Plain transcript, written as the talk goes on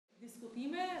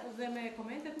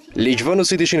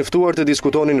Ligjvënësit ishin ftuar të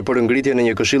diskutonin për ngritjen e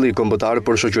një këshilli kombëtar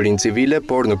për Shoqërinë Civile,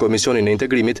 por në Komisionin e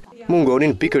Integrimit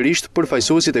mungonin pikërisht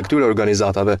përfaqësuesit e këtyre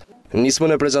organizatave.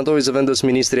 Nismën e prezantoi zë vendës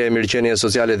ministrja e Mirëqenies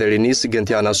Sociale dhe Rinisë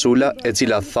Gentjana Sula, e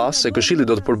cila tha se këshilli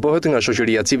do të përbëhet nga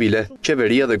Shoqëria Civile,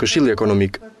 qeveria dhe Këshilli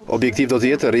Ekonomik. Objektiv do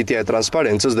të jetë rritja e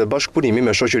transparencës dhe bashkëpunimi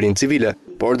me Shoqërinë Civile,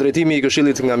 por drejtimi i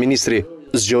këshillit nga ministri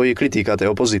zgjoi kritikat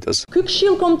e opozitës. Ky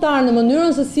këshill kombëtar në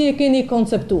mënyrën se si e keni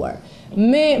konceptuar,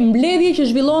 me mbledhje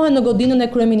që zhvillohen në godinën e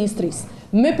kryeministrisë,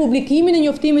 me publikimin e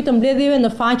njoftimit të mbledhjeve në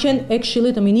faqen e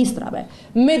Këshillit të Ministrave,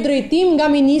 me drejtim nga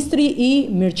ministri i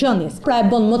Mirëqenies. Pra e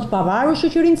bën më të pavarur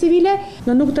Shoqërinë Civile,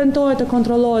 nuk tentohet të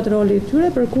kontrollohet roli i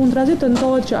tyre, përkundrazi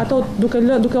tentohet që ato duke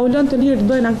u lënë të lirë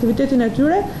të bëjnë aktivitetin e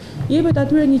tyre, jepet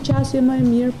atyre një qasje më e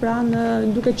mirë, pra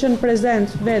duke qenë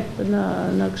prezent vetë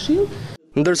në këshill.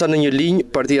 Ndërsa në një linjë,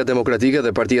 Partia Demokratike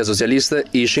dhe Partia Socialiste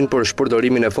ishin për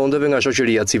shpërdorimin e fondeve nga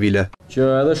Shoqëria Civile. Që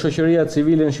edhe Shoqëria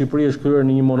Civile në Shqipëri është kryer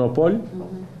në një monopol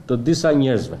të disa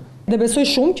njerëzve. Dhe besoj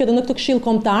shumë që edhe në këtë këshill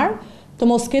kombëtar të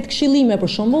mos ketë këshillime,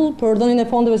 për shembull, për dhënien e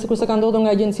fondeve sikur se ka ndodhur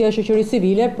nga Agjencia e Shoqërisë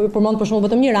Civile, përmend për shembull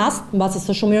vetëm një rast, mbasi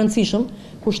është shumë i rëndësishëm,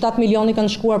 ku 7 milioni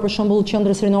kanë shkuar për shembull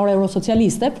qendrës rinore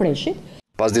eurosocialiste, Freshit.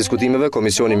 Pas diskutimeve,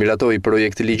 Komisioni miratoi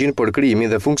projekt ligjin për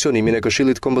krijimin dhe funksionimin e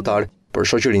Këshillit Kombëtar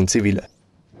për Shoqërinë Civile.